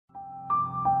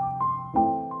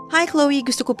Hi Chloe,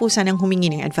 gusto ko po sanang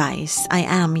humingi ng advice. I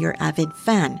am your avid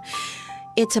fan.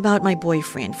 It's about my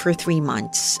boyfriend for 3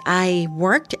 months. I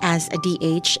worked as a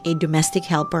DH, a domestic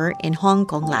helper in Hong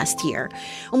Kong last year.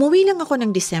 Umuwi lang ako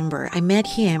ng December. I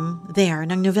met him there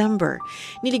ng November.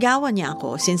 Niligawan niya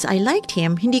ako. Since I liked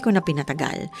him, hindi ko na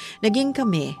pinatagal. Naging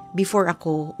kami before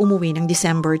ako umuwi ng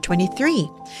December 23.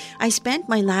 I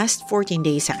spent my last 14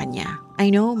 days sa kanya. I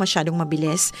know, masyadong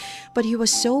mabilis, but he was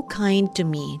so kind to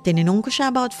me. Tinanong ko siya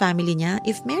about family niya,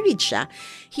 if married siya.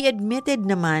 He admitted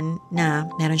naman na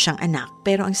meron siyang anak,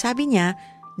 pero ang sabi niya,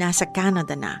 nasa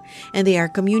Canada na, and they are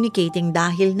communicating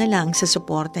dahil na lang sa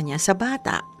suporta niya sa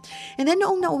bata. And then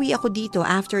noong nauwi ako dito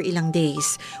after ilang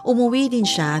days, umuwi din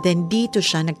siya, then dito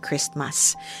siya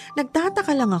nag-Christmas.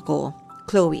 Nagtataka lang ako,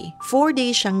 Chloe, 4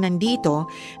 days siyang nandito,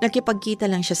 nakipagkita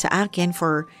lang siya sa akin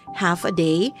for half a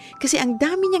day kasi ang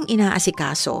dami niyang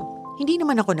inaasikaso. Hindi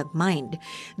naman ako nag-mind.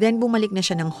 Then bumalik na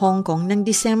siya ng Hong Kong ng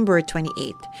December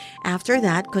 28. After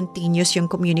that, continuous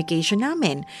yung communication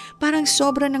namin. Parang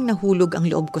sobra nang nahulog ang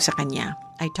loob ko sa kanya.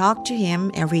 I talk to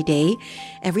him every day,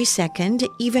 every second,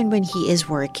 even when he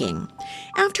is working.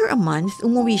 After a month,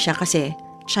 umuwi siya kasi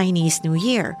Chinese New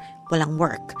Year. Walang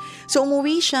work. So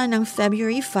umuwi siya ng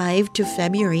February 5 to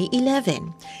February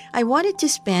 11. I wanted to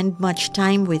spend much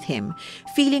time with him.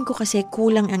 Feeling ko kasi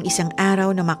kulang ang isang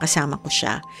araw na makasama ko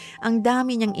siya. Ang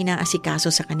dami niyang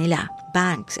inaasikaso sa kanila,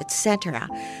 banks,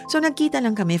 etc. So nagkita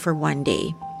lang kami for 1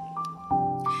 day.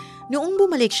 Noong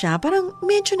bumalik siya, parang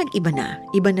medyo nag-iba na.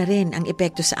 Iba na rin ang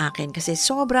epekto sa akin kasi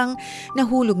sobrang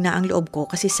nahulog na ang loob ko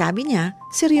kasi sabi niya,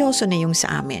 seryoso na yung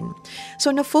sa amin.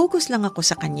 So na-focus lang ako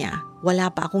sa kanya. Wala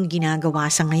pa akong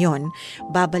ginagawa sa ngayon.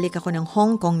 Babalik ako ng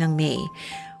Hong Kong ng May.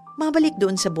 Mabalik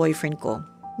doon sa boyfriend ko.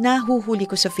 Nahuhuli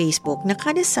ko sa Facebook na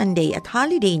kada Sunday at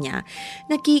holiday niya,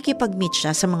 nakikipag-meet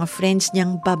siya sa mga friends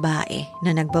niyang babae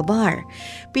na nagbabar.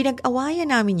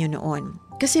 Pinag-awayan namin yun noon.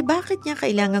 Kasi bakit niya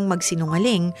kailangang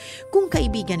magsinungaling kung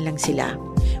kaibigan lang sila?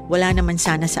 Wala naman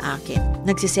sana sa akin.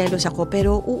 Nagsiselos ako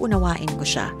pero uunawain ko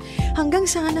siya. Hanggang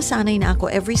sanay na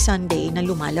ako every Sunday na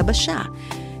lumalabas siya.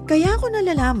 Kaya ako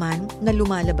nalalaman na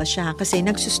lumalabas siya kasi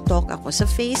nagsustalk ako sa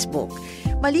Facebook.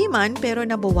 Mali man pero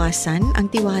nabawasan ang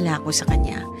tiwala ko sa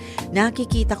kanya.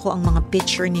 Nakikita ko ang mga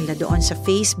picture nila doon sa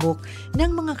Facebook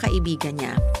ng mga kaibigan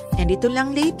niya. And ito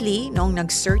lang lately, noong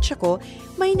nag-search ako,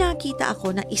 may nakita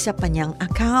ako na isa pa niyang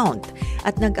account.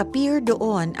 At nag-appear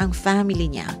doon ang family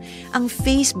niya, ang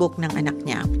Facebook ng anak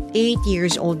niya. 8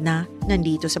 years old na,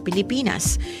 nandito sa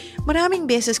Pilipinas. Maraming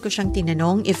beses ko siyang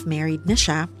tinanong if married na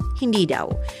siya, hindi daw.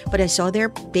 But I saw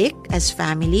their pic as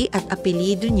family at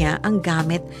apelido niya ang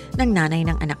gamit ng nanay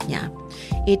ng anak niya.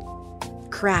 It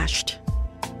crashed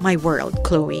my world,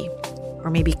 Chloe. Or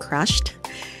maybe crushed?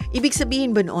 Ibig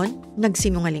sabihin ba noon,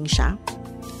 nagsinungaling siya?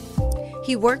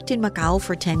 He worked in Macau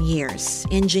for 10 years.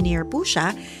 Engineer po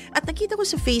siya at nakita ko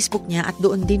sa Facebook niya at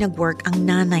doon din nag-work ang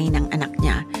nanay ng anak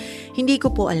niya. Hindi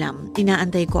ko po alam,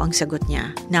 inaantay ko ang sagot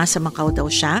niya. Nasa Macau daw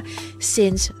siya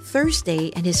since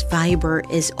Thursday and his Viber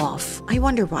is off. I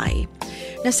wonder why.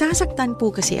 Nasasaktan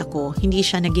po kasi ako, hindi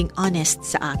siya naging honest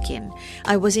sa akin.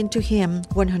 I was into him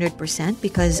 100%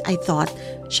 because I thought,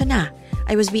 siya na.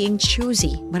 I was being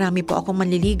choosy. Marami po akong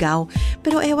manliligaw,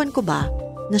 pero ewan ko ba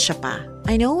na siya pa.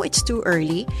 I know it's too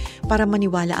early para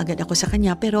maniwala agad ako sa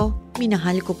kanya, pero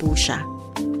minahal ko po siya.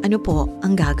 Ano po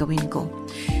ang gagawin ko?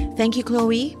 Thank you,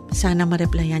 Chloe. Sana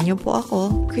ma-replyan niyo po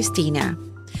ako, Christina.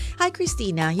 Hi,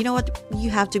 Christina. You know what?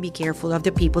 You have to be careful of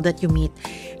the people that you meet.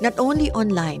 Not only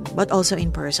online, but also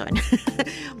in person.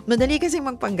 Madali kasing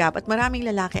magpanggap at maraming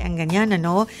lalaki ang ganyan,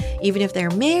 ano? Even if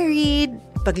they're married,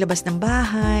 paglabas ng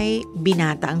bahay,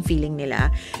 binata ang feeling nila.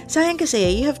 Sayang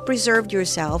kasi, you have preserved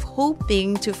yourself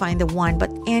hoping to find the one but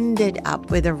ended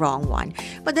up with the wrong one.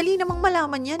 Madali namang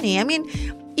malaman yan eh. I mean,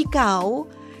 ikaw,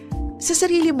 sa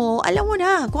sarili mo, alam mo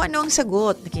na kung ano ang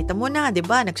sagot. Nakita mo na, di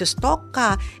ba? Nagsustalk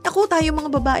ka. Naku, tayo mga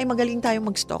babae, magaling tayo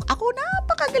mag-stalk. Ako,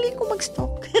 napakagaling ko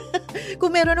mag-stalk.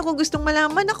 Kung meron akong gustong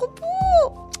malaman, ako po.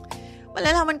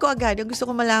 Malalaman ko agad yung gusto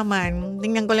ko malaman.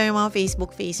 Tingnan ko lang yung mga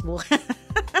Facebook.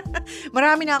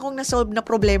 Marami na akong nasolve na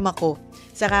problema ko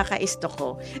sa kaka-stalk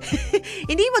ko.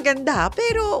 Hindi maganda,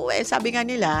 pero sabi nga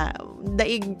nila,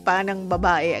 daig pa ng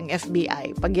babae ang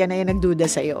FBI pag yan na yung nagduda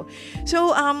sa'yo.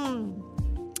 So,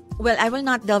 well, I will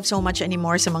not delve so much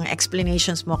anymore sa mga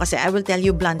explanations mo kasi I will tell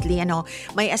you bluntly,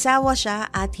 may asawa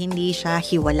siya at hindi siya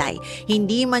hiwalay.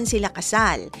 Hindi man sila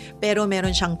kasal, pero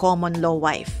meron siyang common law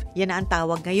wife. Yan na ang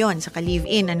tawag ngayon sa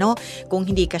ka-live-in, Kung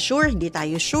hindi ka sure, hindi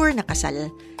tayo sure na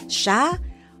kasal siya,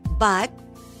 but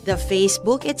the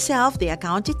Facebook itself, the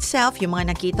account itself, yung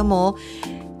mga nakita mo,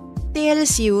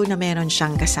 tells you na meron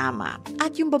siyang kasama.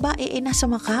 At yung babae nasa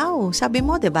Macau. Sabi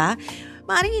mo, 'di ba?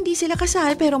 Maaaring hindi sila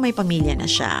kasal pero may pamilya na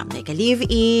siya. May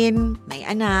ka-live-in, may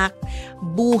anak,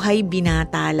 buhay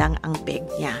binata lang ang peg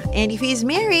niya. And if he's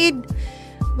married,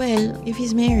 well, if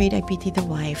he's married, I pity the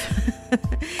wife.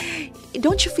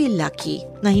 Don't you feel lucky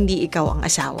na hindi ikaw ang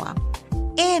asawa?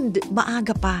 And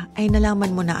maaga pa ay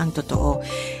nalaman mo na ang totoo.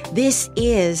 This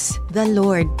is the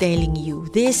Lord telling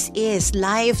you. This is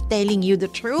life telling you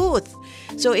the truth.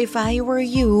 So if I were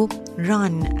you,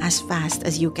 run as fast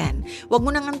as you can. Huwag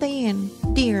mo nang antayin,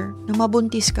 dear, na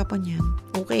mabuntis ka pa niyan.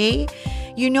 Okay?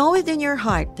 You know it in your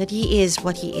heart that he is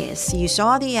what he is. You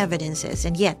saw the evidences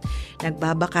and yet,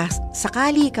 nagbabaka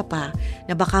sakali ka pa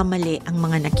na baka mali ang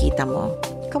mga nakita mo.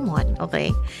 Come on,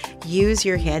 okay? Use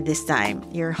your head this time.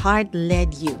 Your heart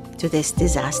led you to this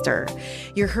disaster.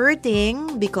 You're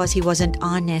hurting because he wasn't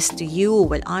honest to you.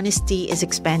 Well, honesty is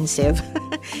expensive.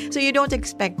 So you don't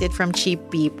expect it from cheap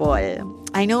people.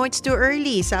 I know it's too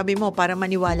early, sabi mo, para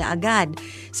maniwala agad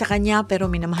sa kanya, pero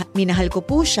minahal ko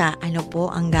po siya. Ano po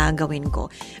ang gagawin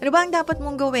ko? Ano ba ang dapat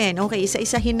mong gawin? Okay,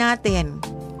 isa-isahin natin.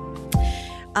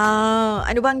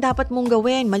 Ano ba ang dapat mong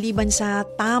gawin maliban sa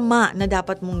tama na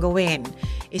dapat mong gawin?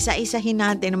 Isa-isahin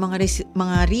natin ang mga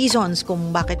reasons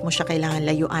kung bakit mo siya kailangan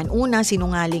layuan. Una,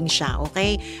 sinungaling siya,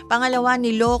 okay? Pangalawa,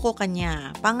 niloko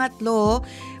kanya. Pangatlo,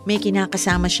 may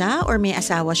kinakasama siya or may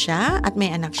asawa siya at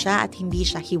may anak siya at hindi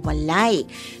siya hiwalay.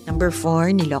 Number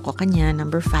 4, niloko kanya.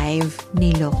 Number 5,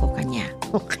 niloko kanya.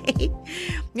 Okay?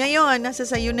 Ngayon, nasa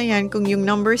sayo na yan kung yung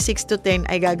number 6 to 10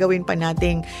 ay gagawin pa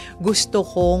nating gusto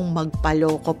kong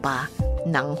magpaloko pa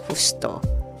ng husto.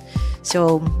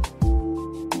 So,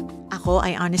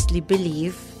 I honestly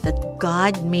believe that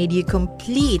God made you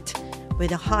complete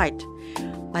with a heart,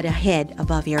 but a head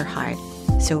above your heart.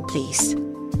 So please,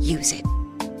 use it.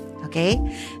 Okay?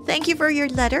 Thank you for your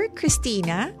letter,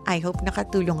 Christina. I hope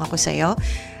nakatulong ako sa'yo.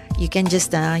 You can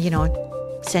just,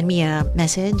 send me a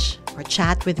message or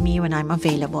chat with me when I'm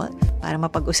available para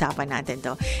mapag-usapan natin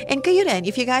to. And kayo rin,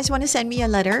 if you guys want to send me a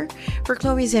letter for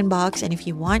Chloe's Inbox, and if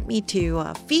you want me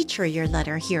to feature your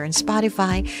letter here on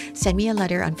Spotify, send me a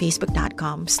letter on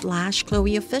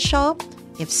facebook.com/ChloeOfficial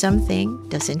if something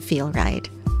doesn't feel right.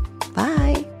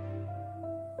 Bye!